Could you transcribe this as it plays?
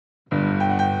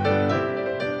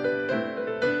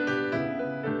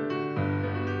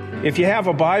If you have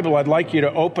a Bible, I'd like you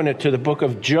to open it to the book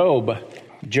of Job.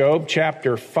 Job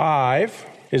chapter 5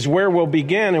 is where we'll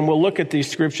begin, and we'll look at these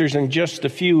scriptures in just a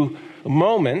few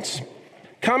moments.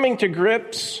 Coming to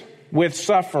grips with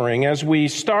suffering. As we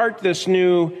start this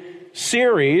new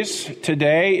series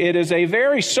today, it is a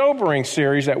very sobering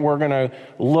series that we're going to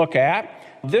look at.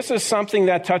 This is something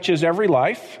that touches every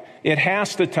life. It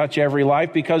has to touch every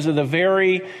life because of the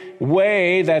very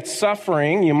way that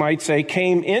suffering, you might say,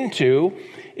 came into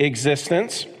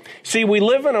existence. See, we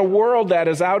live in a world that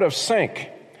is out of sync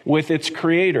with its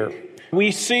creator. We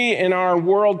see in our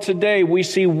world today, we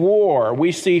see war,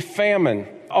 we see famine,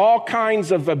 all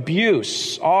kinds of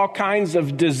abuse, all kinds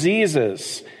of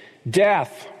diseases,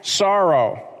 death,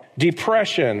 sorrow,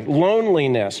 depression,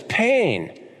 loneliness,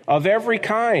 pain of every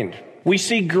kind. We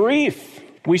see grief,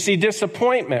 we see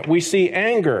disappointment, we see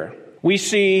anger, we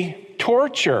see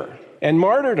torture and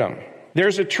martyrdom.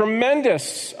 There's a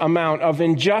tremendous amount of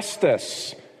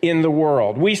injustice in the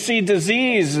world. We see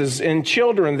diseases in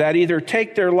children that either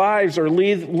take their lives or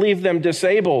leave them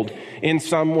disabled in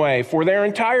some way for their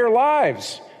entire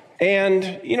lives.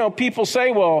 And, people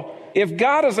say, well, if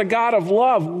God is a God of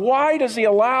love, why does he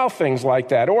allow things like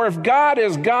that? Or if God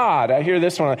is God, I hear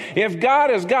this one, if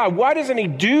God is God, why doesn't he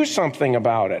do something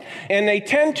about it? And they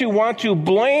tend to want to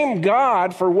blame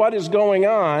God for what is going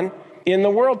on in the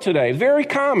world today. Very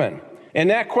common. And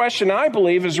that question, I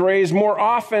believe, is raised more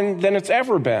often than it's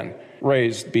ever been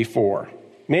raised before.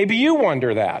 Maybe you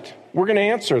wonder that. We're going to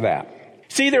answer that.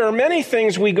 See, there are many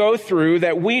things we go through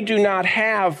that we do not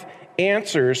have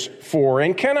answers for.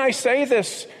 And can I say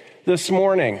this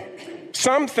morning?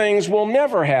 Some things we'll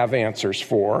never have answers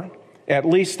for, at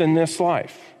least in this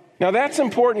life. Now, that's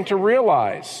important to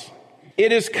realize.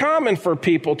 It is common for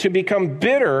people to become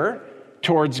bitter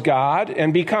towards God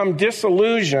and become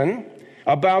disillusioned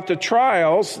about the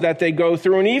trials that they go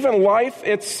through and even life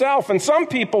itself. And some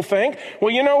people think,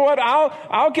 well, you know what?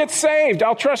 I'll get saved.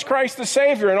 I'll trust Christ the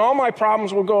Savior and all my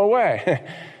problems will go away.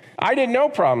 I didn't know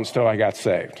problems till I got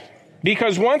saved.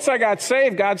 Because once I got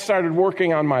saved, God started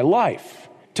working on my life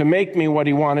to make me what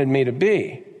he wanted me to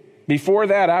be. Before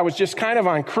that, I was just kind of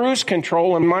on cruise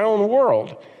control in my own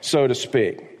world, so to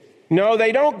speak. No,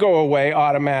 they don't go away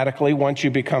automatically once you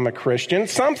become a Christian.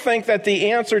 Some think that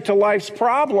the answer to life's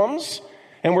problems,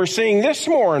 and we're seeing this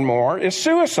more and more, is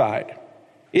suicide.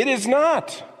 It is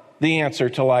not the answer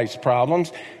to life's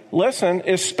problems. Listen,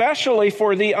 especially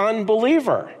for the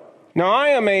unbeliever. Now, I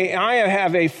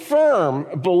have a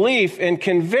firm belief and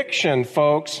conviction,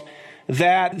 folks,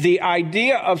 that the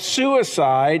idea of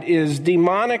suicide is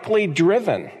demonically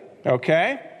driven,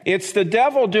 okay? It's the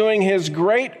devil doing his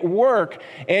great work.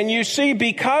 And you see,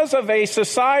 because of a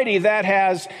society that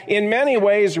has, in many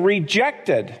ways,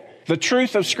 rejected the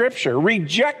truth of Scripture,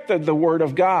 rejected the Word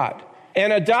of God,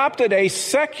 and adopted a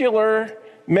secular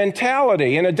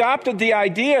mentality, and adopted the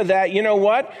idea that, you know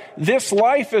what, this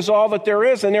life is all that there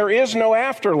is, and there is no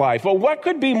afterlife. Well, what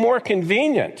could be more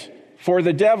convenient for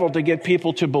the devil to get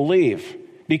people to believe?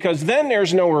 Because then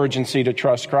there's no urgency to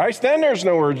trust Christ. Then there's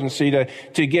no urgency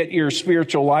to get your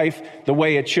spiritual life the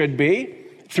way it should be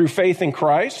through faith in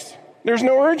Christ. There's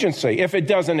no urgency if it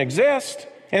doesn't exist.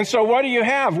 And so what do you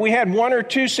have? We had one or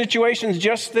two situations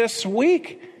just this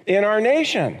week in our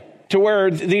nation to where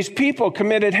these people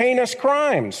committed heinous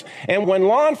crimes. And when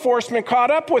law enforcement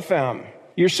caught up with them,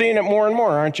 you're seeing it more and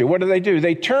more, aren't you? What do?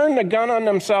 They turn the gun on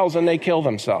themselves and they kill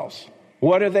themselves.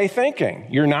 What are they thinking?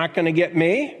 You're not going to get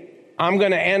me? I'm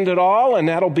going to end it all and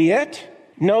that'll be it?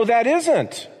 No, that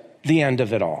isn't the end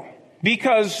of it all.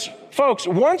 Because, folks,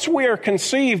 once we are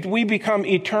conceived, we become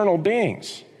eternal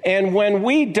beings. And when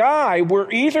we die, we're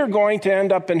either going to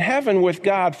end up in heaven with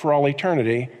God for all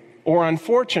eternity, or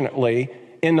unfortunately,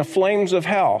 in the flames of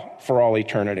hell for all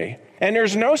eternity. And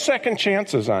there's no second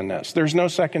chances on this. There's no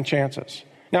second chances.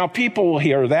 Now, people will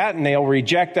hear that and they'll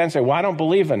reject that and say, well, I don't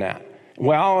believe in that.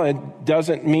 Well, it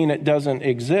doesn't mean it doesn't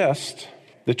exist.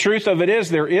 The truth of it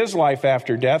is there is life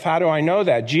after death. How do I know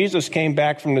that? Jesus came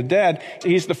back from the dead.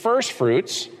 He's the first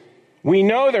fruits. We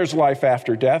know there's life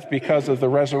after death because of the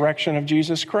resurrection of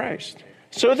Jesus Christ.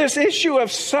 So this issue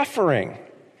of suffering,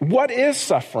 what is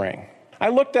suffering? I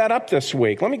looked that up this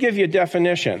week. Let me give you a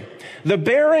definition. The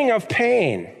bearing of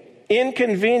pain,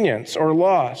 inconvenience, or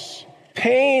loss,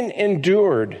 pain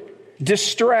endured,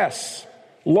 distress,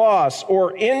 loss,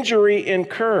 or injury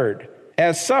incurred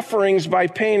as sufferings by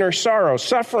pain or sorrow,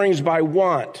 sufferings by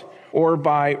want or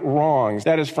by wrongs.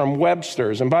 That is from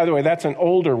Webster's. And by the way, that's an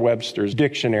older Webster's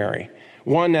dictionary,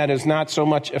 one that is not so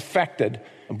much affected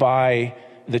by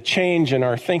the change in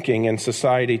our thinking in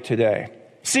society today.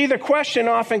 See, the question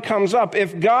often comes up,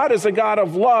 if God is a God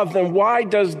of love, then why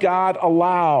does God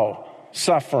allow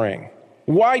suffering?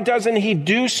 Why doesn't he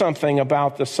do something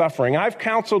about the suffering? I've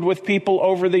counseled with people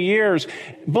over the years,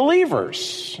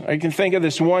 believers. I can think of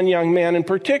this one young man in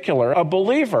particular, a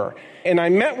believer. And I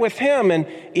met with him, and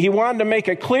he wanted to make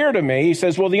it clear to me. He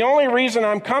says, well, the only reason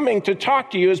I'm coming to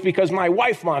talk to you is because my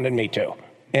wife wanted me to.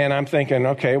 And I'm thinking,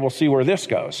 okay, we'll see where this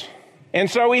goes. And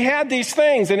so he had these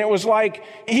things, and it was like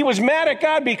he was mad at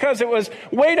God because it was,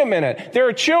 wait a minute, there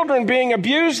are children being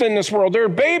abused in this world. There are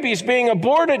babies being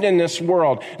aborted in this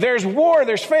world. There's war,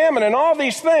 there's famine, and all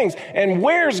these things. And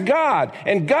where's God?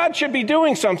 And God should be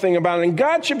doing something about it. And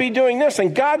God should be doing this,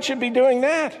 and God should be doing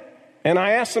that. And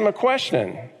I asked him a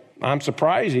question. I'm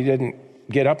surprised he didn't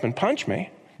get up and punch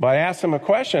me. But I asked him a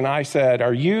question. I said,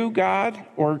 are you God,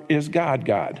 or is God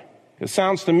God? It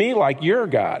sounds to me like you're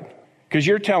God, because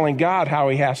you're telling God how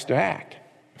he has to act.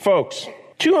 Folks,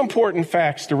 two important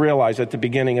facts to realize at the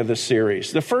beginning of this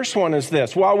series. The first one is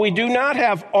this. While we do not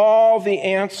have all the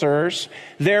answers,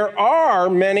 there are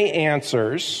many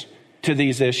answers to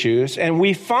these issues, and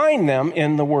we find them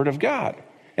in the Word of God.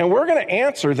 And we're going to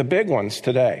answer the big ones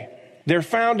today. They're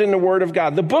found in the Word of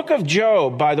God. The book of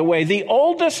Job, by the way, the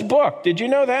oldest book. Did you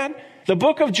know that? The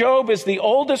book of Job is the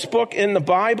oldest book in the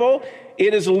Bible.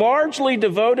 It is largely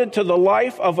devoted to the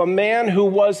life of a man who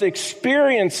was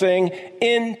experiencing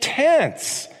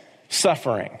intense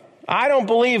suffering. I don't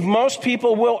believe most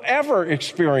people will ever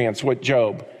experience what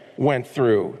Job went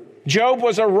through. Job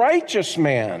was a righteous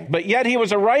man, but yet he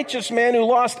was a righteous man who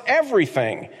lost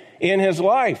everything in his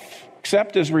life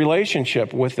except his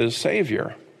relationship with his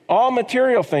Savior. All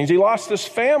material things. He lost his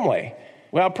family.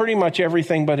 Well, pretty much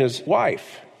everything but his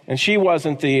wife. And she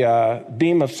wasn't the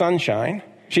beam of sunshine.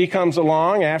 She comes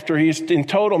along after he's in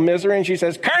total misery, and she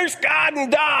says, curse God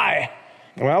and die.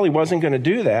 Well, he wasn't going to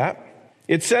do that.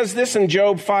 It says this in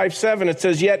Job 5:7. It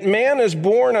says, yet man is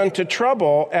born unto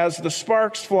trouble as the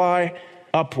sparks fly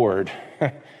upward.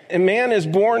 And man is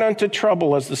born unto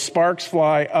trouble as the sparks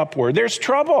fly upward. There's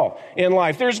trouble in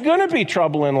life. There's going to be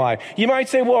trouble in life. You might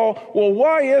say, well,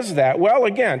 why is that? Well,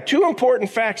 again, two important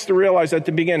facts to realize at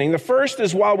the beginning. The first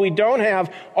is while we don't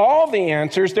have all the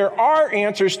answers, there are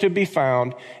answers to be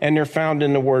found, and they're found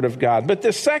in the Word of God. But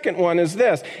the second one is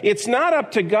this. It's not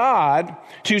up to God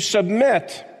to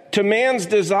submit to man's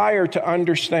desire to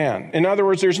understand. In other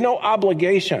words, there's no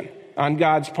obligation on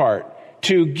God's part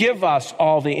to give us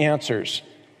all the answers.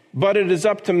 But it is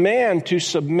up to man to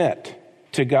submit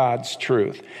to God's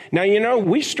truth. Now, you know,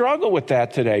 we struggle with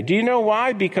that today. Do you know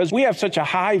why? Because we have such a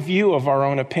high view of our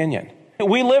own opinion.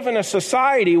 We live in a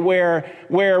society where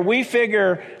we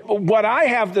figure what I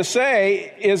have to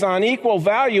say is on equal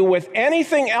value with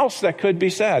anything else that could be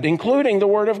said, including the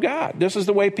Word of God. This is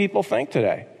the way people think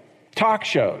today. Talk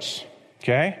shows,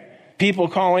 okay? People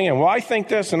calling in, well, I think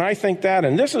this and I think that,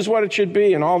 and this is what it should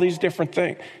be, and all these different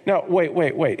things. No,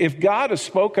 wait. If God has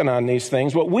spoken on these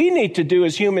things, what we need to do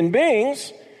as human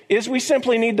beings is we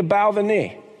simply need to bow the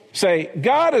knee. Say,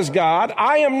 God is God,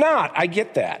 I am not. I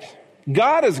get that.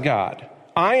 God is God,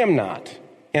 I am not,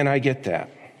 and I get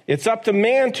that. It's up to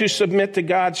man to submit to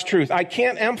God's truth. I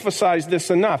can't emphasize this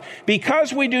enough.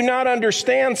 Because we do not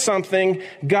understand something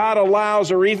God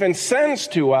allows or even sends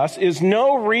to us is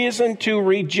no reason to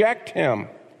reject him.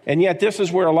 And yet this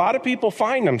is where a lot of people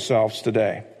find themselves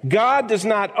today. God does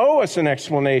not owe us an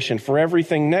explanation for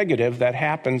everything negative that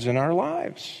happens in our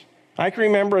lives. I can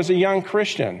remember as a young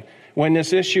Christian when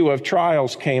this issue of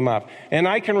trials came up. And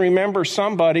I can remember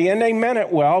somebody, and they meant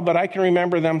it well, but I can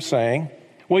remember them saying,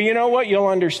 well, you know what? You'll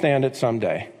understand it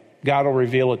someday. God will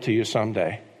reveal it to you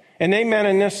someday. And they meant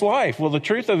in this life. Well, the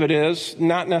truth of it is,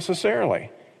 not necessarily.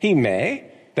 He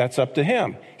may. That's up to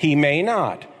him. He may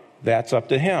not. That's up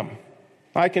to him.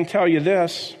 I can tell you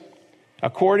this.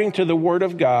 According to the Word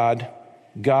of God,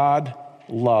 God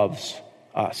loves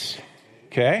us.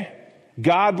 Okay?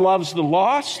 God loves the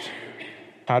lost.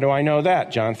 How do I know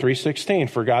that? John 3:16,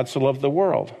 for God so loved the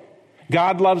world.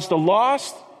 God loves the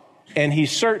lost. And he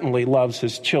certainly loves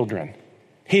his children.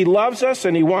 He loves us,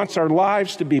 and he wants our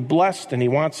lives to be blessed, and he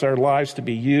wants our lives to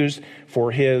be used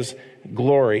for his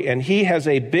glory. And he has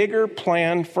a bigger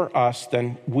plan for us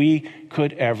than we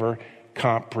could ever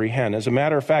comprehend. As a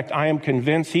matter of fact, I am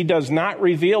convinced he does not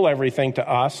reveal everything to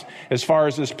us as far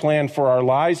as his plan for our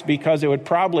lives, because it would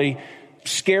probably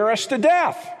scare us to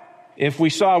death if we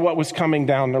saw what was coming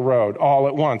down the road all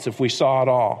at once, if we saw it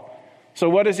all. So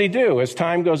what does he do? As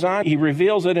time goes on, he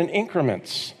reveals it in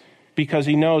increments because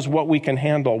he knows what we can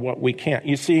handle, what we can't.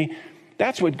 You see,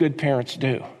 that's what good parents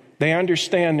do. They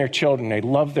understand their children. They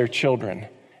love their children.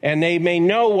 And they may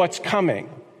know what's coming,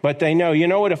 but they know, you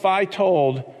know what, if I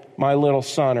told my little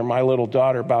son or my little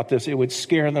daughter about this, it would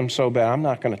scare them so bad. I'm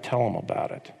not going to tell them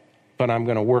about it. but I'm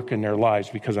going to work in their lives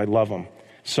because I love them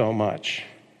so much.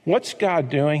 What's God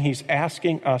doing? He's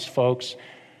asking us, folks,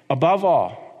 above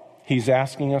all, he's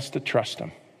asking us to trust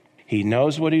him. He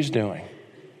knows what he's doing.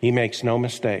 He makes no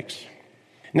mistakes.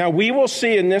 Now, we will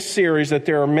see in this series that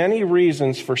there are many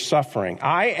reasons for suffering.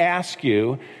 I ask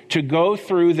you to go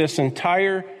through this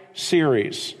entire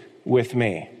series with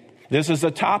me. This is a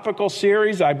topical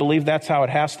series. I believe that's how it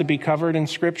has to be covered in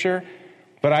Scripture.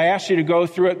 But I ask you to go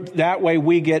through it. That way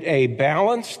we get a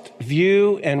balanced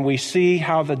view and we see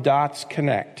how the dots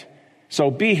connect. So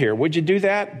be here. Would you do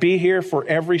that? Be here for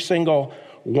every single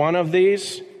one of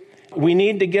these. We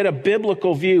need to get a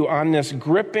biblical view on this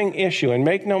gripping issue. And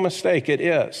make no mistake, it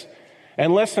is.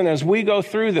 And listen, as we go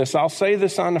through this, I'll say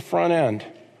this on the front end.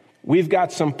 We've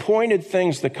got some pointed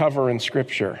things to cover in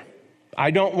Scripture.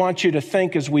 I don't want you to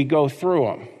think as we go through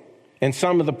them, and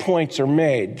some of the points are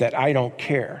made, that I don't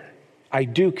care. I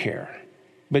do care.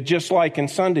 But just like in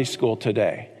Sunday school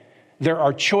today, there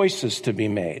are choices to be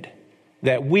made,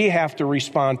 that we have to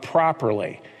respond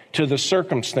properly to the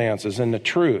circumstances and the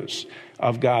truths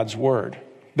of God's Word.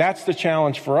 That's the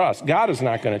challenge for us. God is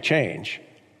not going to change.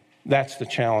 That's the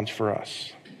challenge for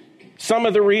us. Some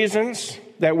of the reasons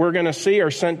that we're going to see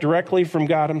are sent directly from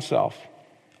God himself.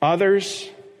 Others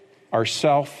are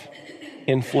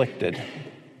self-inflicted.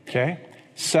 Okay?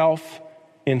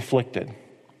 Self-inflicted.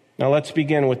 Now let's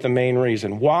begin with the main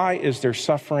reason. Why is there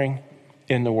suffering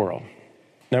in the world?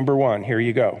 Number one, here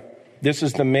you go. This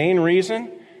is the main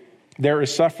reason there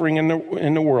is suffering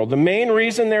in the world. The main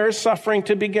reason there is suffering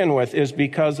to begin with is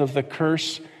because of the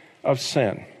curse of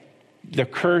sin. The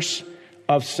curse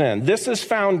of sin. This is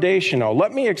foundational.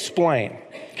 Let me explain.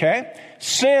 Okay?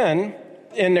 Sin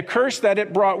and the curse that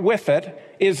it brought with it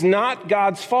is not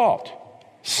God's fault.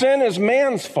 Sin is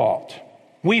man's fault.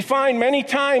 We find many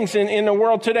times in the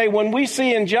world today when we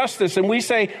see injustice and we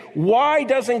say, why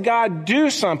doesn't God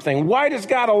do something? Why does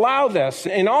God allow this?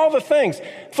 And all the things.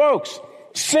 Folks,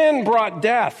 sin brought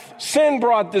death. Sin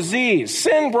brought disease.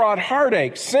 Sin brought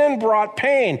heartache. Sin brought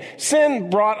pain.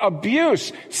 Sin brought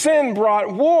abuse. Sin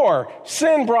brought war.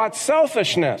 Sin brought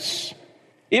selfishness.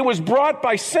 It was brought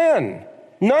by sin.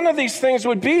 None of these things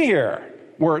would be here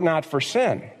were it not for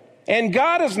sin. And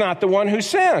God is not the one who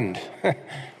sinned.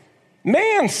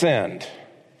 Man sinned.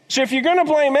 So if you're going to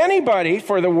blame anybody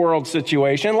for the world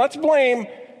situation, let's blame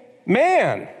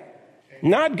man,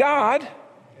 not God.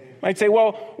 I'd say,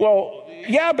 well,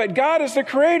 yeah, but God is the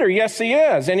creator. Yes, he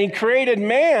is. And he created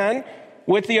man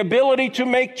with the ability to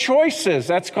make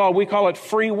choices. We call it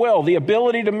free will, the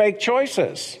ability to make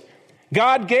choices.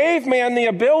 God gave man the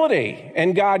ability,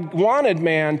 and God wanted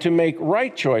man to make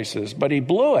right choices, but he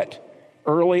blew it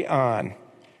early on.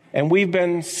 And we've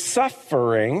been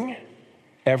suffering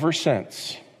ever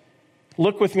since.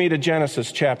 Look with me to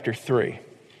Genesis chapter 3.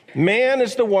 Man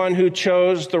is the one who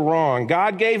chose the wrong.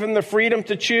 God gave him the freedom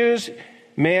to choose.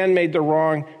 Man made the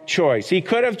wrong choice. He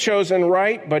could have chosen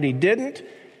right, but he didn't.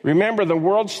 Remember, the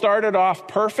world started off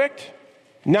perfect.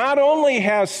 Not only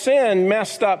has sin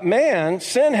messed up man,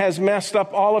 sin has messed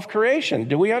up all of creation.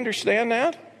 Do we understand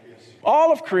that? Yes.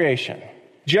 All of creation.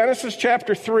 Genesis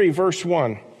chapter 3, verse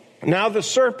 1. Now the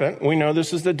serpent, we know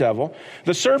this is the devil,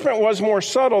 the serpent was more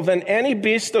subtle than any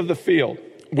beast of the field,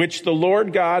 which the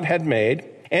Lord God had made.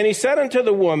 And he said unto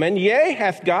the woman, Yea,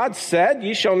 hath God said,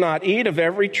 Ye shall not eat of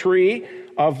every tree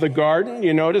of the garden?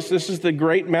 You notice this is the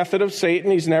great method of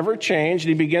Satan. He's never changed.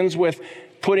 He begins with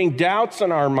putting doubts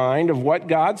in our mind of what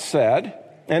God said.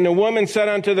 And the woman said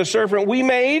unto the serpent, We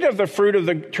may eat of the fruit of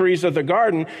the trees of the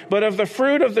garden, but of the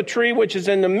fruit of the tree which is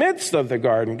in the midst of the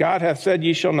garden, God hath said,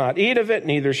 Ye shall not eat of it,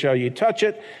 neither shall ye touch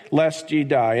it, lest ye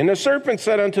die. And the serpent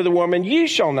said unto the woman, Ye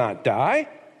shall not die.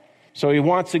 So he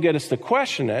wants to get us to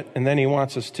question it, and then he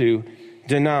wants us to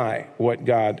deny what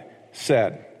God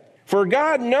said. For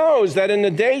God knows that in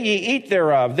the day ye eat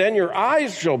thereof, then your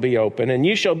eyes shall be open, and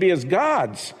ye shall be as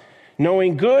gods,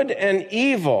 knowing good and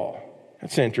evil.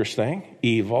 That's interesting.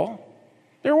 Evil.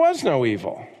 There was no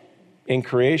evil in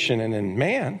creation and in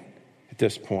man at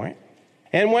this point.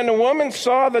 And when the woman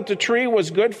saw that the tree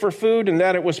was good for food and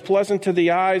that it was pleasant to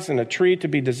the eyes and a tree to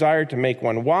be desired to make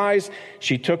one wise,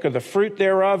 she took of the fruit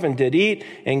thereof and did eat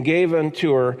and gave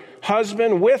unto her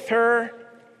husband with her,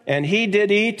 and he did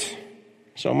eat.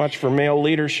 So much for male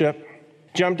leadership.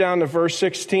 Jump down to verse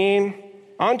 16.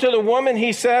 Unto the woman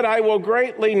he said, I will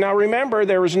greatly. Now remember,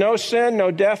 there was no sin,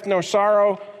 no death, no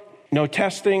sorrow, no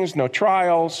testings, no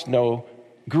trials, no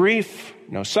grief,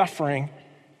 no suffering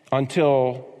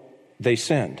until they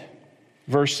sinned.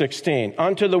 Verse 16.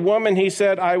 Unto the woman he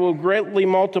said, I will greatly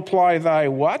multiply thy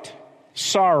what?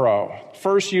 Sorrow.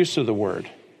 First use of the word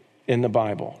in the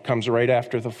Bible comes right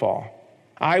after the fall.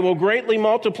 I will greatly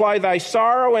multiply thy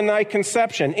sorrow and thy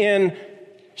conception. In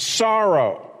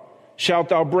sorrow shalt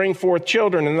thou bring forth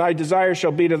children, and thy desire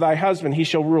shall be to thy husband. He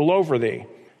shall rule over thee.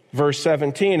 Verse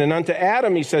 17, and unto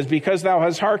Adam he says, because thou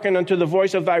hast hearkened unto the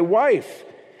voice of thy wife,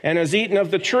 and hast eaten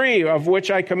of the tree of which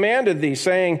I commanded thee,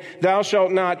 saying, thou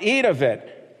shalt not eat of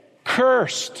it.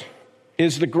 Cursed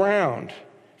is the ground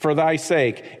for thy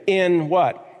sake. In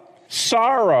what?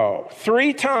 Sorrow.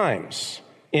 3 times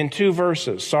in 2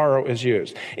 verses, sorrow is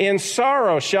used. In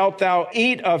sorrow shalt thou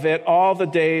eat of it all the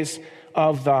days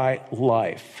of thy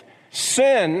life.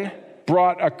 Sin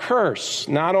brought a curse,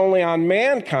 not only on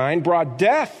mankind, brought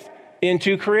death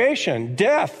into creation,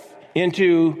 death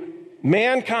into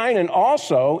mankind, and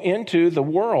also into the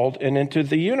world and into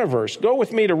the universe. Go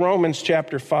with me to Romans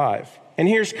chapter 5. And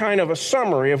here's kind of a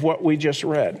summary of what we just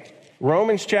read.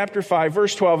 Romans chapter 5,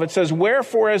 verse 12, it says,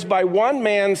 wherefore as by one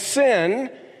man sin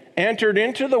entered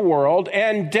into the world,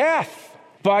 and death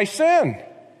by sin.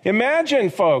 Imagine,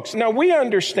 folks. Now, we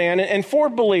understand, and for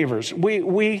believers,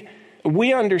 we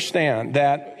understand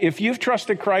that if you've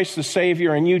trusted Christ as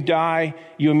Savior and you die,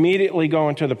 you immediately go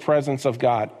into the presence of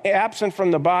God. Absent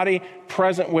from the body,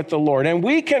 present with the Lord. And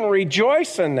we can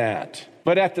rejoice in that.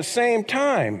 But at the same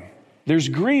time, there's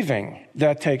grieving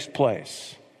that takes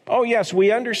place. Oh, yes,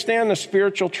 we understand the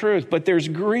spiritual truth, but there's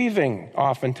grieving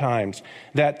oftentimes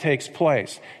that takes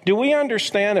place. Do we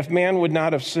understand if man would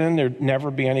not have sinned, there'd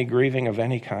never be any grieving of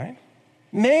any kind?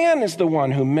 Man is the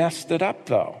one who messed it up,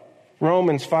 though.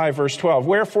 Romans 5, verse 12,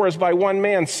 wherefore as by one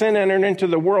man sin entered into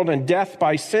the world, and death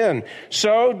by sin,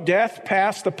 so death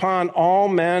passed upon all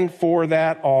men, for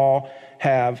that all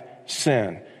have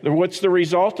sinned. What's the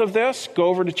result of this? Go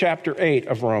over to chapter 8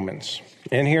 of Romans.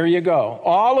 And here you go.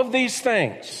 All of these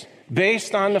things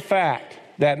based on the fact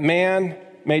that man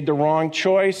made the wrong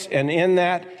choice, and in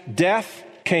that death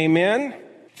came in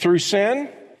through sin,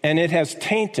 and it has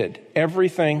tainted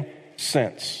everything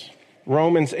since.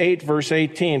 Romans 8, verse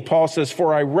 18, Paul says,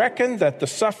 for I reckon that the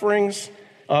sufferings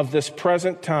of this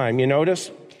present time, you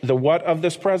notice the what of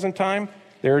this present time?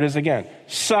 There it is again.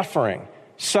 Suffering,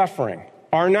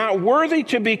 are not worthy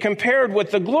to be compared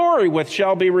with the glory which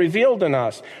shall be revealed in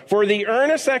us. For the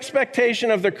earnest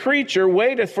expectation of the creature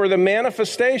waiteth for the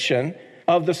manifestation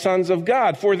of the sons of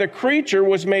God. For the creature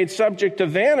was made subject to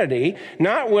vanity,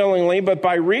 not willingly, but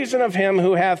by reason of him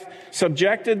who hath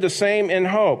subjected the same in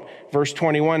hope. Verse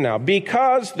 21 now.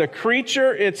 Because the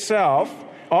creature itself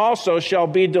also shall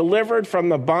be delivered from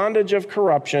the bondage of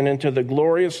corruption into the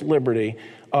glorious liberty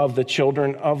of the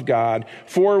children of God.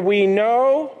 For we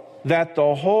know that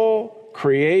the whole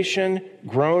creation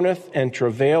groaneth and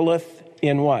travaileth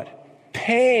in what?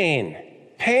 Pain.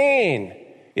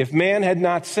 If man had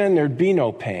not sinned, there'd be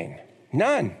no pain.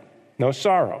 None. No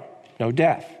sorrow, no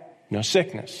death, no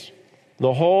sickness.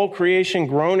 The whole creation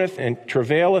groaneth and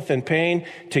travaileth in pain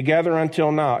together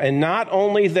until now. And not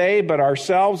only they, but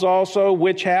ourselves also,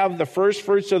 which have the first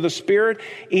fruits of the Spirit,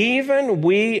 even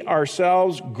we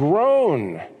ourselves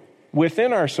groan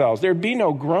within ourselves. There'd be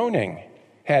no groaning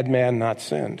had man not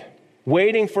sinned,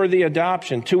 waiting for the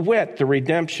adoption, to wit, the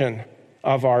redemption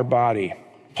of our body.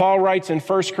 Paul writes in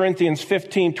 1 Corinthians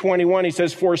 15:21, he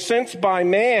says, for since by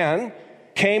man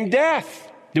came death.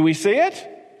 Do we see it?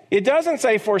 It doesn't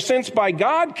say, for since by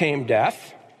God came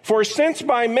death. For since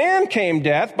by man came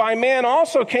death, by man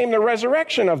also came the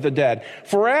resurrection of the dead.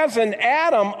 For as in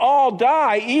Adam all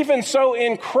die, even so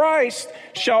in Christ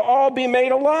shall all be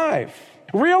made alive.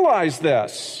 Realize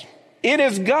this. It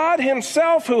is God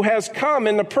himself who has come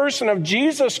in the person of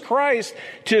Jesus Christ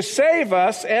to save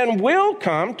us, and will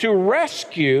come to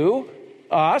rescue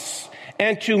us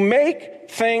and to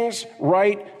make things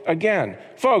right again.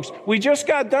 Folks, we just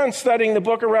got done studying the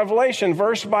book of Revelation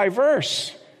verse by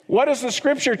verse. What does the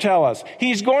scripture tell us?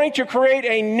 He's going to create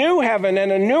a new heaven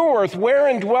and a new earth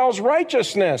wherein dwells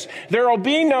righteousness. There will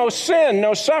be no sin,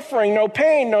 no suffering, no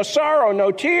pain, no sorrow,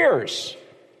 no tears.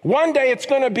 One day it's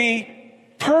going to be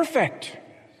perfect.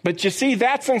 But you see,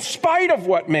 that's in spite of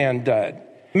what man did.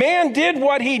 Man did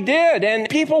what he did, and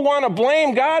people want to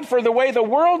blame God for the way the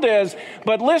world is.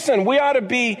 But listen, we ought to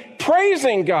be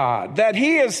praising God that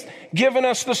he has given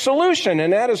us the solution,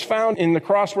 and that is found in the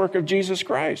cross work of Jesus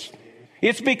Christ.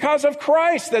 It's because of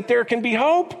Christ that there can be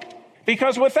hope,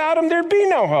 because without him there'd be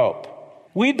no hope.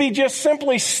 We'd be just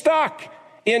simply stuck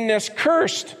in this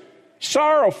cursed,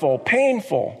 sorrowful,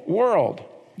 painful world.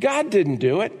 God didn't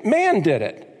do it. Man did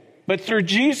it. But through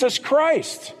Jesus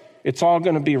Christ, it's all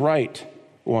going to be right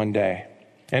one day.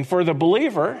 And for the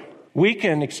believer, we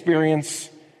can experience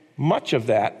much of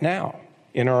that now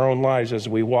in our own lives as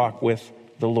we walk with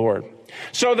the Lord.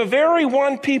 So the very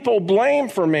one people blame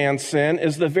for man's sin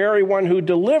is the very one who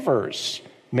delivers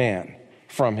man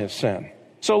from his sin.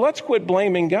 So let's quit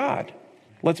blaming God.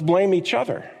 Let's blame each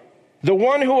other. The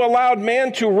one who allowed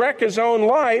man to wreck his own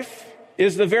life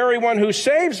is the very one who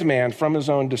saves man from his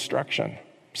own destruction.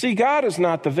 See, God is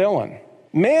not the villain.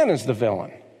 Man is the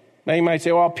villain. Now you might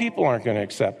say, well, people aren't going to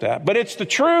accept that. But it's the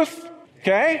truth,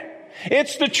 okay?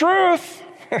 It's the truth.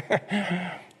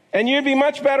 And you'd be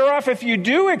much better off if you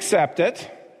do accept it.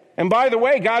 And by the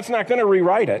way, God's not going to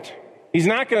rewrite it. He's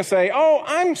not going to say, oh,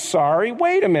 I'm sorry,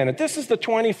 wait a minute, this is the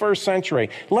 21st century.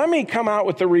 Let me come out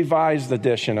with the revised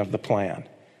edition of the plan.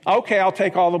 Okay, I'll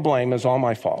take all the blame, it's all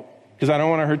my fault, because I don't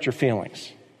want to hurt your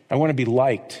feelings. I want to be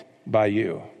liked by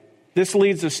you. This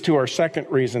leads us to our second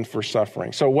reason for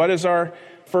suffering. So what is our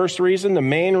first reason? The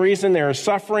main reason there is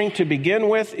suffering to begin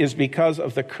with is because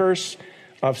of the curse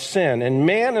of sin. And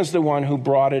man is the one who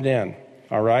brought it in,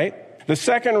 all right? The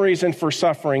second reason for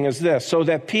suffering is this, so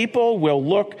that people will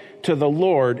look to the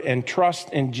Lord and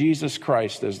trust in Jesus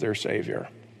Christ as their Savior.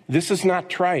 This is not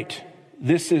trite.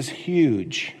 This is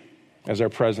huge, as our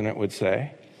president would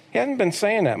say. He hasn't been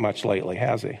saying that much lately,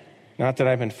 has he? Not that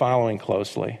I've been following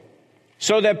closely.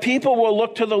 So that people will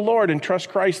look to the Lord and trust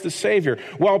Christ as Savior.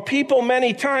 While people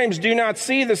many times do not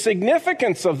see the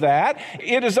significance of that,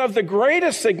 it is of the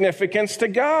greatest significance to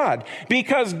God,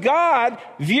 because God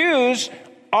views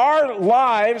our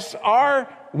lives, our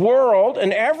world,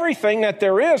 and everything that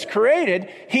there is created,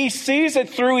 he sees it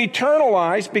through eternal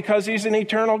eyes because he's an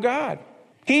eternal God.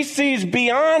 He sees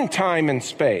beyond time and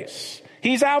space.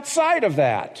 He's outside of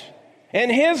that. And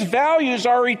his values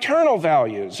are eternal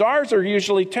values. Ours are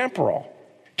usually temporal.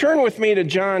 Turn with me to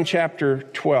John chapter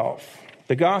 12,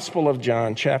 the Gospel of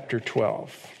John chapter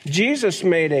 12. Jesus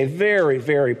made a very,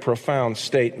 very profound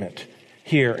statement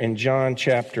here in John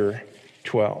chapter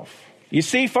 12. You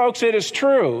see, folks, it is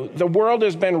true. The world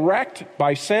has been wrecked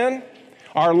by sin.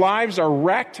 Our lives are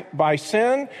wrecked by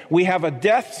sin. We have a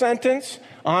death sentence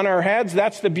on our heads.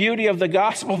 That's the beauty of the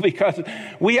gospel, because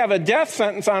we have a death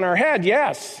sentence on our head,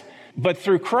 yes. But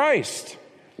through Christ,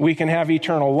 we can have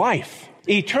eternal life.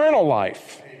 Eternal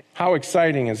life. How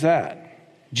exciting is that?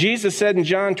 Jesus said in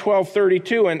John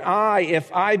 12:32, and I,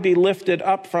 if I be lifted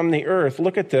up from the earth,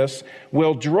 look at this,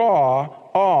 will draw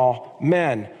all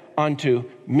men unto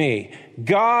me.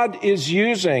 God is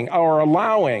using or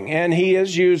allowing, and he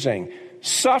is using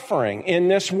suffering in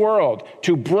this world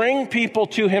to bring people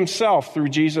to himself through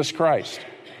Jesus Christ.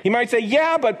 You might say,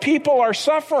 yeah, but people are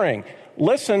suffering.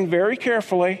 Listen very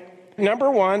carefully.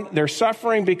 Number one, they're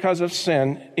suffering because of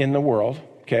sin in the world,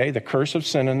 okay, the curse of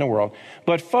sin in the world.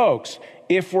 But folks,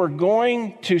 if we're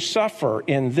going to suffer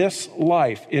in this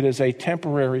life, it is a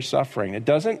temporary suffering. It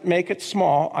doesn't make it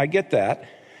small, I get that.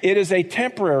 It is a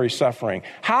temporary suffering.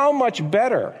 How much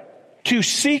better to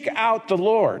seek out the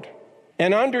Lord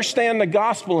and understand the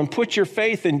gospel and put your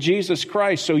faith in Jesus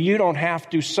Christ so you don't have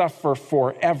to suffer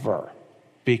forever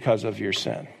because of your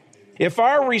sin. If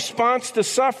our response to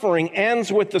suffering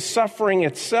ends with the suffering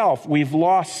itself, we've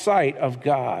lost sight of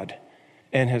God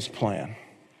and his plan.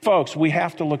 Folks, we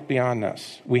have to look beyond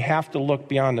this. We have to look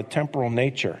beyond the temporal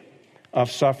nature of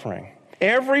suffering.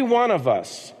 Every one of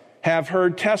us have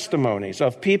heard testimonies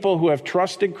of people who have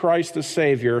trusted Christ as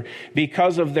Savior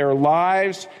because of their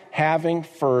lives having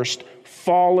first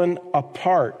fallen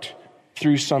apart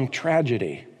through some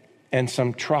tragedy and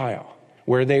some trial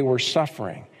where they were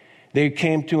suffering. They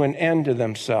came to an end to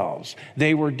themselves.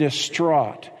 They were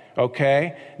distraught,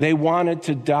 okay? They wanted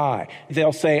to die.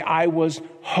 They'll say, I was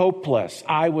hopeless.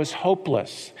 I was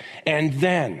hopeless. And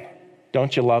then,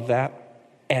 don't you love that?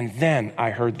 And then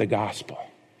I heard the gospel.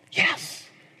 Yes.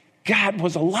 God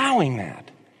was allowing that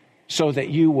so that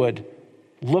you would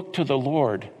look to the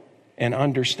Lord and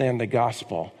understand the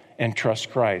gospel and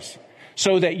trust Christ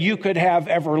so that you could have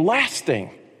everlasting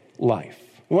life.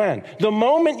 When? The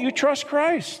moment you trust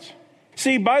Christ.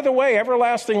 See, by the way,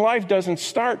 everlasting life doesn't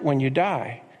start when you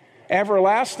die.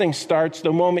 Everlasting starts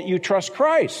the moment you trust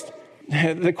Christ.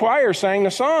 The choir sang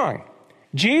the song.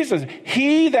 Jesus,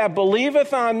 he that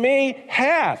believeth on me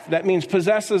hath, that means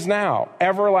possesses now,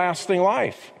 everlasting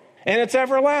life. And it's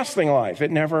everlasting life.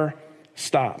 It never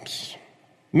stops.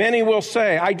 Many will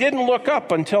say, I didn't look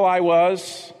up until I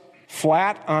was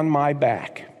flat on my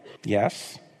back.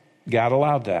 Yes, God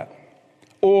allowed that.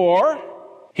 Or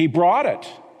he brought it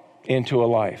into a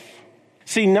life.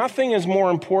 See, nothing is more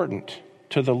important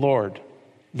to the Lord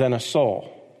than a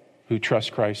soul who trusts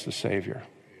Christ as Savior.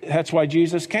 That's why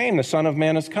Jesus came. The Son of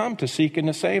Man has come to seek and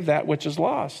to save that which is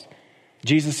lost.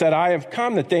 Jesus said, I have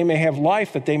come that they may have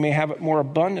life, that they may have it more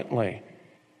abundantly.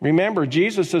 Remember,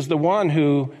 Jesus is the one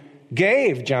who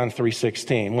gave John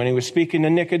 3:16 when he was speaking to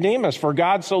Nicodemus. For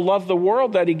God so loved the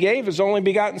world that he gave his only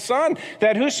begotten Son,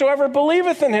 that whosoever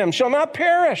believeth in him shall not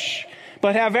perish,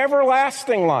 but have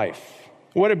everlasting life.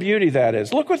 What a beauty that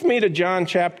is. Look with me to John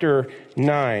chapter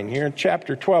 9. You're in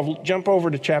chapter 12. Jump over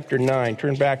to chapter 9.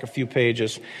 Turn back a few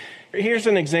pages. Here's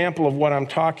an example of what I'm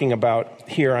talking about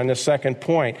here on the second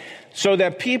point. So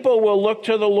that people will look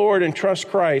to the Lord and trust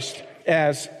Christ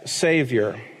as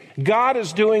Savior. God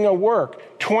is doing a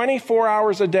work 24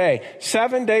 hours a day,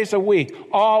 7 days a week,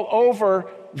 all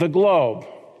over the globe.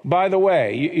 By the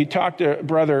way, you talked to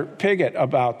Brother Piggott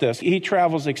about this. He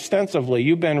travels extensively.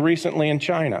 You've been recently in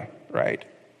China, right?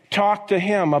 Talk to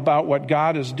him about what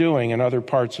God is doing in other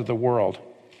parts of the world.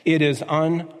 It is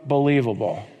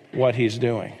unbelievable what he's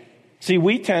doing. See,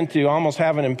 we tend to almost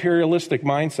have an imperialistic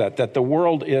mindset that the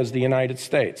world is the United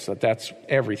States, that that's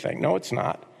everything. No, it's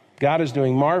not. God is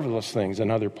doing marvelous things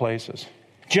in other places.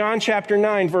 John chapter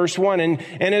 9, verse 1, and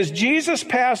as Jesus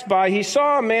passed by, he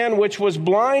saw a man which was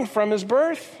blind from his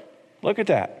birth. Look at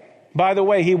that. By the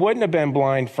way, he wouldn't have been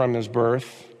blind from his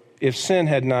birth if sin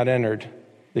had not entered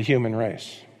the human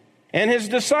race. And his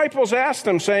disciples asked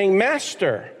him, saying,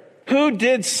 Master, who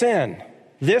did sin,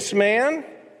 this man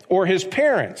or his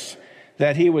parents,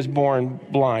 that he was born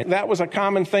blind? That was a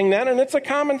common thing then, and it's a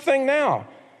common thing now.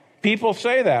 People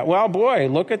say that. Well, boy,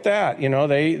 look at that. You know,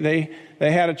 they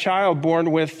had a child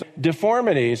born with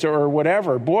deformities or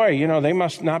whatever. Boy, you know, they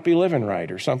must not be living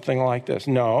right or something like this.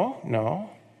 No,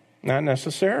 not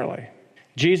necessarily.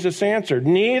 Jesus answered,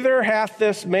 neither hath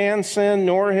this man sinned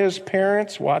nor his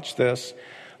parents, watch this,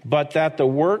 but that the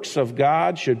works of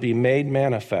God should be made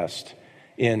manifest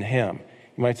in him.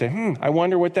 You might say, I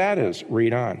wonder what that is.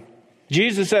 Read on.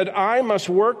 Jesus said, I must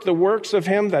work the works of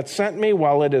him that sent me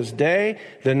while it is day.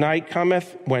 The night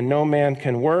cometh when no man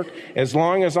can work. As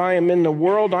long as I am in the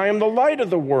world, I am the light of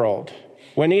the world.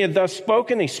 When he had thus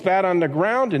spoken, he spat on the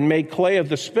ground and made clay of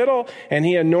the spittle, and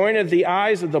he anointed the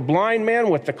eyes of the blind man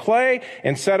with the clay,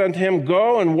 and said unto him,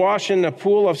 Go and wash in the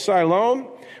pool of Siloam,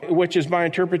 which is by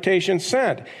interpretation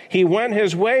sent. He went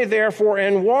his way, therefore,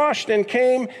 and washed, and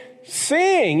came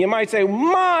seeing. You might say,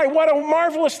 my, what a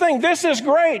marvelous thing. This is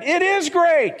great. It is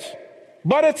great.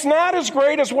 But it's not as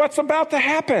great as what's about to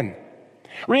happen.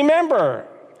 Remember,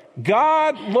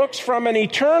 God looks from an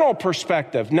eternal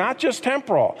perspective, not just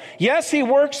temporal. Yes, he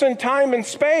works in time and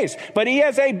space, but he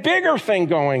has a bigger thing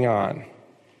going on.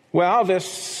 Well,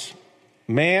 this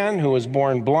man who was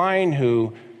born blind,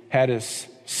 who had his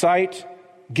sight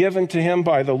given to him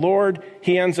by the Lord,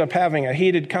 he ends up having a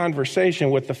heated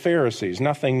conversation with the Pharisees.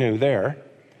 Nothing new there.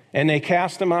 And they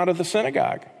cast him out of the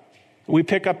synagogue. We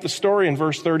pick up the story in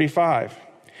verse 35.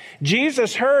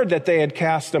 Jesus heard that they had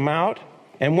cast him out,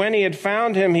 and when he had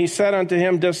found him, he said unto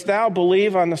him, Dost thou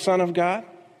believe on the Son of God?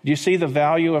 Do you see the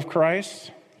value of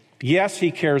Christ? Yes,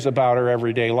 he cares about our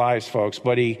everyday lives, folks,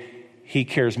 but he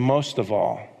cares most of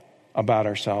all about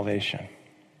our salvation.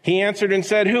 He answered and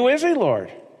said, Who is he,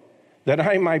 Lord, that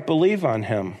I might believe on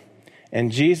him?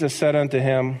 And Jesus said unto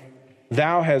him,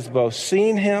 Thou hast both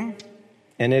seen him,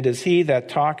 and it is he that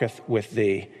talketh with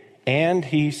thee. And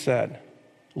he said,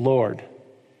 Lord,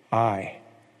 I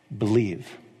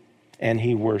believe. And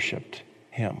he worshiped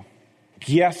him.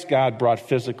 Yes, God brought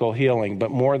physical healing,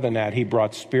 but more than that, he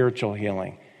brought spiritual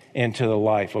healing into the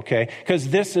life, okay? Because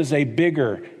this is a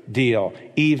bigger deal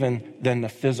even than the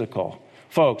physical.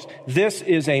 Folks, this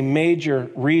is a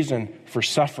major reason for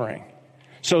suffering,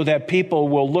 so that people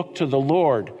will look to the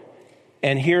Lord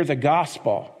and hear the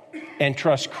gospel and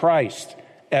trust Christ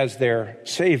as their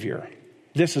Savior.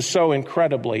 This is so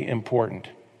incredibly important.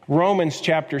 Romans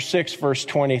chapter 6, verse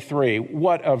 23.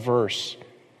 What a verse.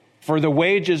 For the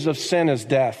wages of sin is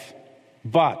death,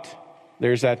 but,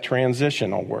 there's that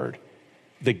transitional word,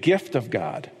 the gift of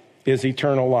God is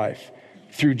eternal life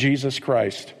through Jesus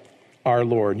Christ our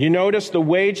Lord. You notice the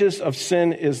wages of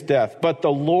sin is death, but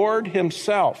the Lord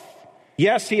himself,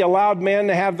 yes, he allowed man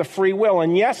to have the free will,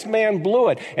 and yes, man blew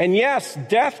it, and yes,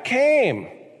 death came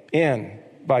in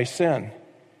by sin,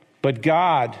 but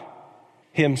God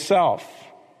himself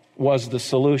was the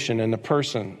solution in the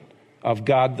person of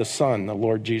God the Son, the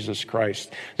Lord Jesus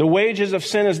Christ. The wages of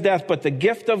sin is death, but the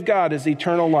gift of God is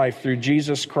eternal life through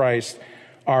Jesus Christ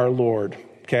our Lord.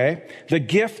 Okay? The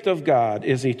gift of God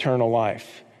is eternal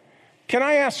life. Can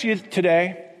I ask you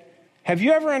today, have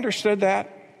you ever understood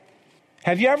that?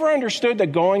 Have you ever understood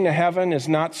that going to heaven is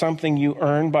not something you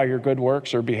earn by your good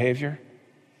works or behavior?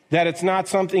 That it's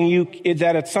something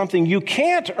you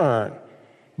can't earn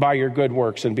by your good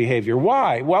works and behavior.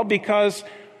 Why? Well, because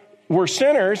we're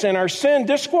sinners and our sin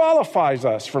disqualifies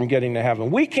us from getting to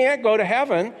heaven. We can't go to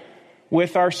heaven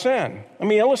with our sin. Let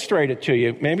me illustrate it to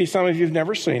you. Maybe some of you have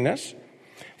never seen this.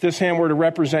 If this hand were to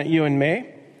represent you and me,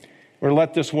 or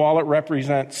let this wallet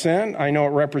represent sin. I know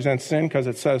it represents sin because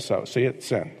it says so. See, it's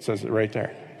sin. It says it right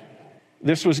there.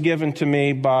 This was given to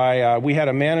me by, we had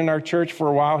a man in our church for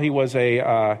a while. He was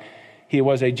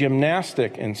a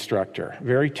gymnastic instructor,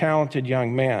 very talented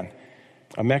young man,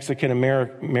 a Mexican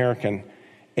American.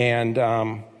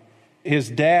 And his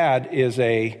dad is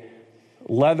a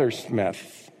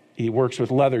leathersmith. He works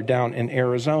with leather down in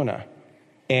Arizona.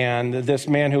 And this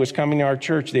man who was coming to our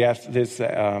church, this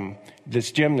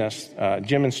gymnast,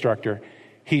 gym instructor,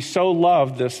 he so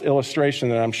loved this illustration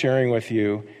that I'm sharing with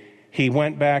you, he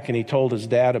went back and he told his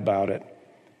dad about it.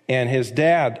 And his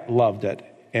dad loved it.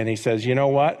 And he says, you know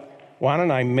what? Why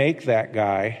don't I make that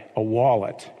guy a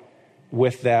wallet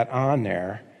with that on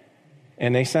there?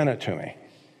 And they sent it to me.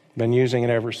 Been using it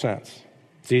ever since.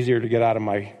 It's easier to get out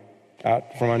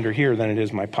from under here than it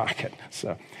is my pocket.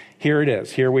 So here it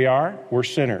is. Here we are. We're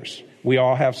sinners. We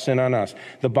all have sin on us.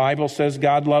 The Bible says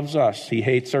God loves us. He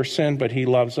hates our sin, but he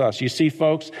loves us. You see,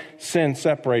 folks, sin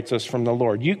separates us from the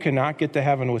Lord. You cannot get to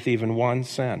heaven with even one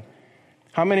sin.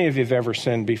 How many of you have ever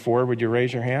sinned before? Would you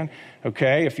raise your hand?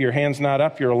 Okay, if your hand's not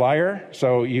up, you're a liar.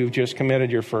 So you've just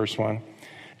committed your first one.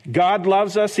 God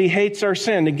loves us. He hates our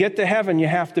sin. To get to heaven, you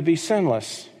have to be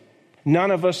sinless.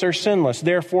 None of us are sinless.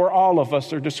 Therefore, all of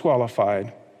us are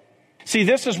disqualified. See,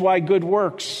 this is why good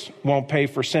works won't pay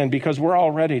for sin, because we're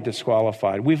already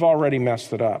disqualified. We've already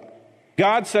messed it up.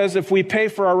 God says if we pay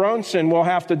for our own sin, we'll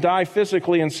have to die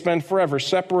physically and spend forever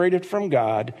separated from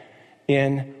God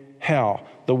in hell.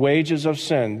 The wages of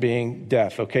sin being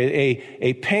death. Okay,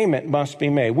 a payment must be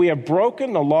made. We have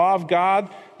broken the law of God.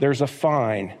 There's a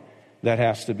fine that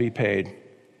has to be paid.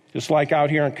 Just like out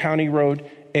here on County Road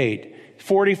 8,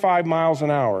 45 miles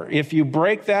an hour. If you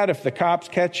break that, if the cops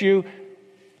catch you,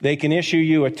 they can issue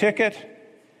you a ticket.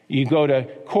 You go to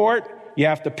court. You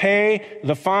have to pay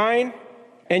the fine.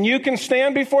 And you can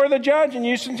stand before the judge and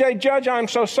you can say, Judge, I'm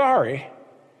so sorry.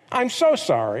 I'm so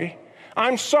sorry.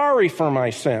 I'm sorry for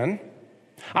my sin.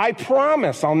 I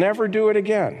promise I'll never do it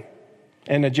again.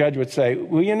 And the judge would say,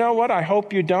 well, you know what? I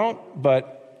hope you don't,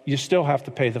 but you still have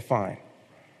to pay the fine.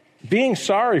 Being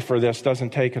sorry for this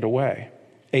doesn't take it away.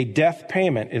 A death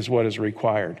payment is what is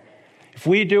required. If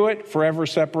we do it, forever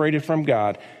separated from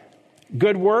God.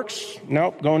 Good works,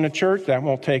 nope. Going to church, that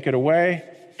won't take it away.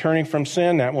 Turning from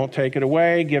sin, that won't take it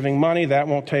away. Giving money, that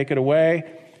won't take it away.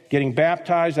 Getting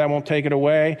baptized, that won't take it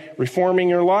away. Reforming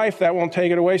your life, that won't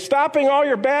take it away. Stopping all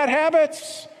your bad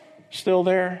habits, still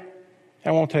there,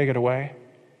 that won't take it away.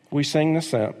 We sing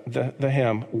the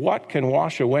hymn, what can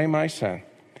wash away my sin?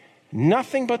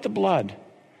 Nothing but the blood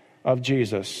of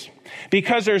Jesus.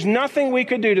 Because there's nothing we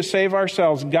could do to save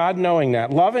ourselves, God knowing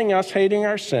that, loving us, hating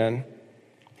our sin,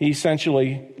 he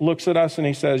essentially looks at us and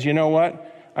he says, you know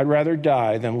what? I'd rather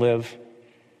die than live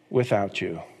without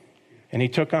you. And he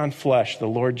took on flesh, the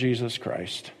Lord Jesus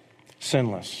Christ,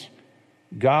 sinless,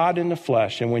 God in the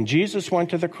flesh. And when Jesus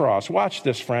went to the cross, watch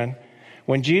this, friend.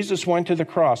 When Jesus went to the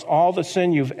cross, all the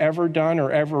sin you've ever done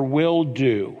or ever will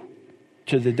do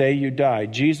to the day you die,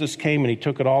 Jesus came and he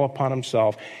took it all upon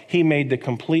himself. He made the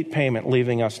complete payment,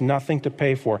 leaving us nothing to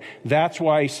pay for. That's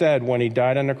why he said when he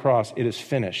died on the cross, it is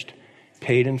finished,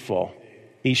 paid in full.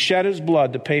 He shed his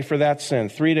blood to pay for that sin.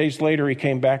 3 days later, he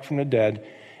came back from the dead.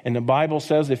 And the Bible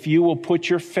says if you will put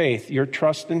your faith, your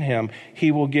trust in him,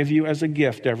 he will give you as a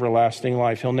gift everlasting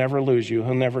life. He'll never lose you.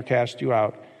 He'll never cast you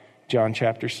out. John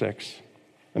chapter 6.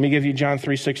 Let me give you John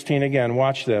 3:16 again.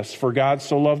 Watch this. For God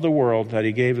so loved the world that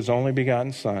he gave his only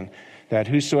begotten Son, that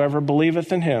whosoever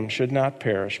believeth in him should not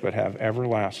perish, but have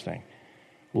everlasting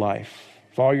life.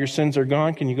 If all your sins are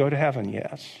gone, can you go to heaven?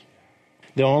 Yes.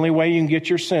 The only way you can get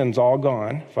your sins all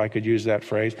gone, if I could use that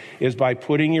phrase, is by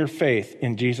putting your faith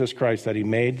in Jesus Christ, that he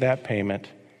made that payment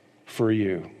for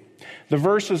you. The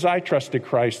verses I trusted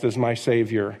Christ as my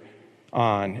Savior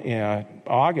on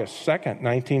August 2nd,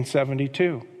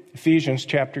 1972. Ephesians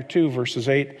chapter 2, verses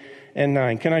 8 and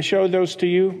 9. Can I show those to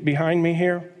you behind me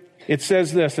here? It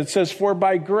says this. It says, for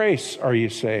by grace are you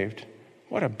saved.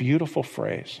 What a beautiful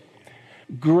phrase.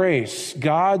 Grace,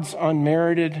 God's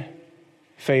unmerited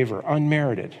favor,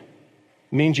 unmerited,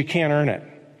 means you can't earn it,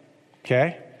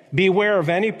 okay? Beware of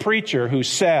any preacher who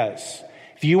says,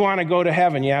 if you want to go to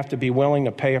heaven, you have to be willing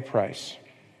to pay a price.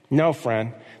 No,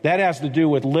 friend, that has to do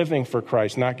with living for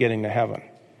Christ, not getting to heaven,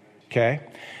 okay?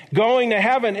 Going to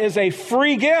heaven is a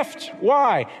free gift.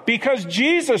 Why? Because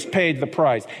Jesus paid the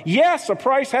price. Yes, a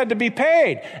price had to be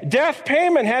paid. Death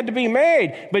payment had to be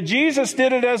made, but Jesus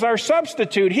did it as our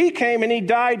substitute. He came and he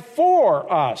died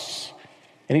for us.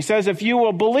 And he says, if you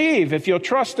will believe, if you'll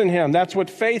trust in him, that's what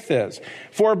faith is.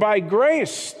 For by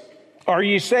grace are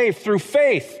you saved through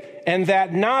faith, and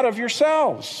that not of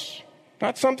yourselves.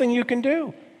 Not something you can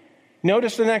do.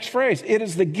 Notice the next phrase. It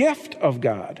is the gift of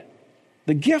God.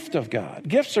 The gift of God.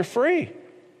 Gifts are free.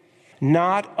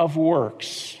 not of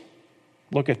works.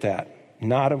 Look at that.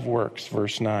 Not of works,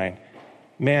 verse 9.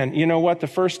 Man, you know what? The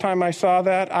first time I saw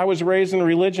that, I was raised in a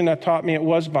religion that taught me it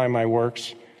was by my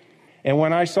works. And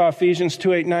when I saw Ephesians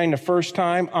 2:8-9 the first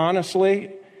time,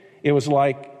 honestly, it was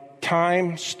like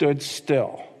time stood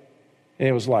still.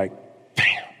 It was like, bam.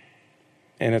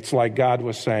 And it's like God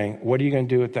was saying, what are you going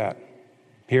to do with that?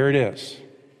 Here it is.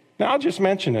 Now, I'll just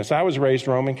mention this. I was raised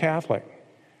Roman Catholic.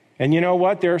 And you know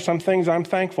what? There are some things I'm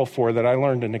thankful for that I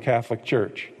learned in the Catholic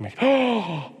Church.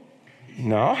 Oh,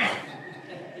 no.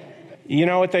 You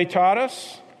know what they taught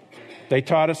us? They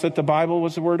taught us that the Bible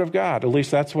was the Word of God. At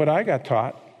least that's what I got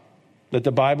taught, that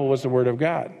the Bible was the Word of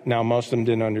God. Now, most of them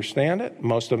didn't understand it.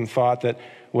 Most of them thought that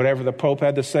whatever the Pope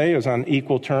had to say was on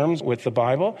equal terms with the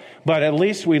Bible. But at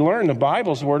least we learned the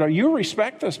Bible's the Word of God. You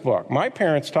respect this book. My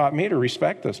parents taught me to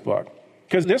respect this book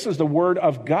because this is the Word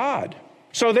of God.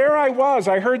 So there I was.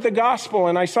 I heard the gospel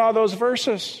and I saw those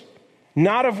verses.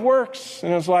 Not of works.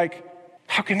 And I was like,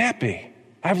 how can that be?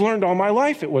 I've learned all my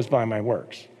life it was by my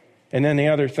works. And then the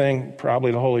other thing,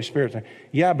 probably the Holy Spirit said,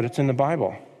 yeah, but it's in the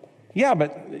Bible. Yeah,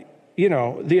 but, you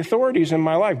know, the authorities in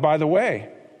my life, by the way,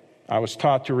 I was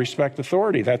taught to respect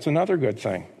authority. That's another good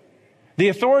thing. The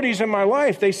authorities in my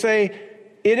life, they say,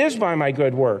 it is by my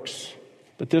good works.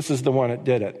 But this is the one that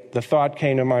did it. The thought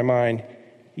came to my mind,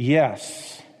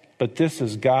 yes, but this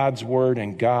is God's word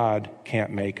and God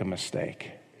can't make a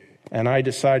mistake. And I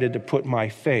decided to put my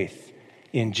faith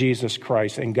in Jesus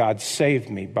Christ, and God saved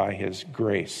me by his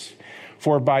grace.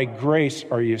 For by grace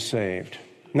are you saved.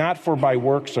 Not for by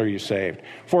works are you saved.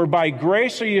 For by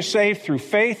grace are you saved through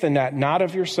faith, and that not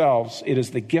of yourselves. It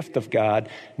is the gift of God,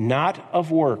 not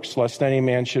of works, lest any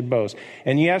man should boast.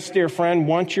 And yes, dear friend,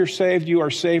 once you're saved, you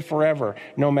are saved forever,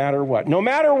 no matter what. No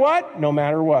matter what? No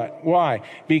matter what. Why?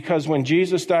 Because when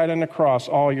Jesus died on the cross,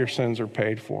 all your sins are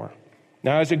paid for.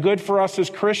 Now, is it good for us as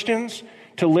Christians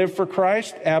to live for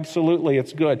Christ? Absolutely,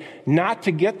 it's good. Not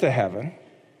to get to heaven.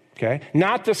 Okay?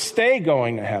 Not to stay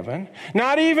going to heaven.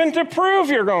 Not even to prove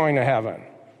you're going to heaven.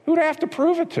 Who'd I have to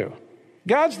prove it to?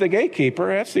 God's the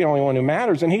gatekeeper. That's the only one who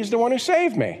matters, and he's the one who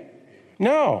saved me.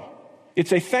 No.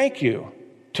 It's a thank you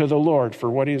to the Lord for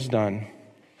what he has done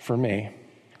for me.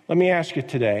 Let me ask you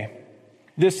today,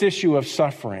 this issue of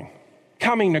suffering,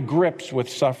 coming to grips with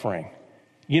suffering.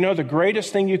 You know, the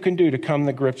greatest thing you can do to come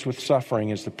to grips with suffering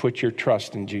is to put your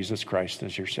trust in Jesus Christ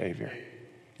as your Savior.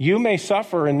 You may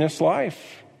suffer in this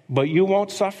life, but you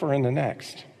won't suffer in the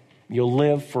next. You'll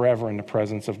live forever in the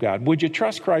presence of God. Would you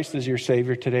trust Christ as your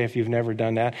Savior today if you've never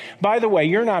done that? By the way,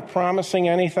 you're not promising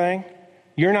anything.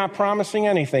 You're not promising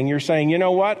anything. You're saying, you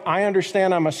know what? I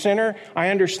understand I'm a sinner. I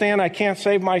understand I can't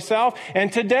save myself.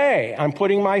 And today, I'm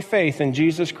putting my faith in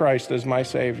Jesus Christ as my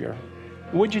Savior.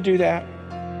 Would you do that?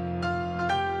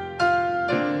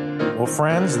 Well,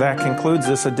 friends, that concludes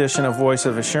this edition of Voice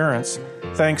of Assurance.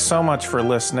 Thanks so much for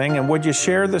listening. And would you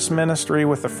share this ministry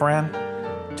with a friend?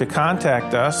 To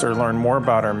contact us or learn more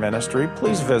about our ministry,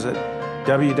 please visit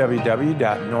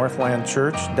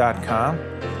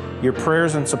www.northlandchurch.com. Your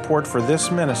prayers and support for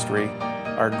this ministry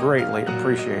are greatly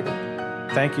appreciated.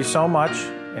 Thank you so much,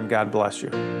 and God bless you.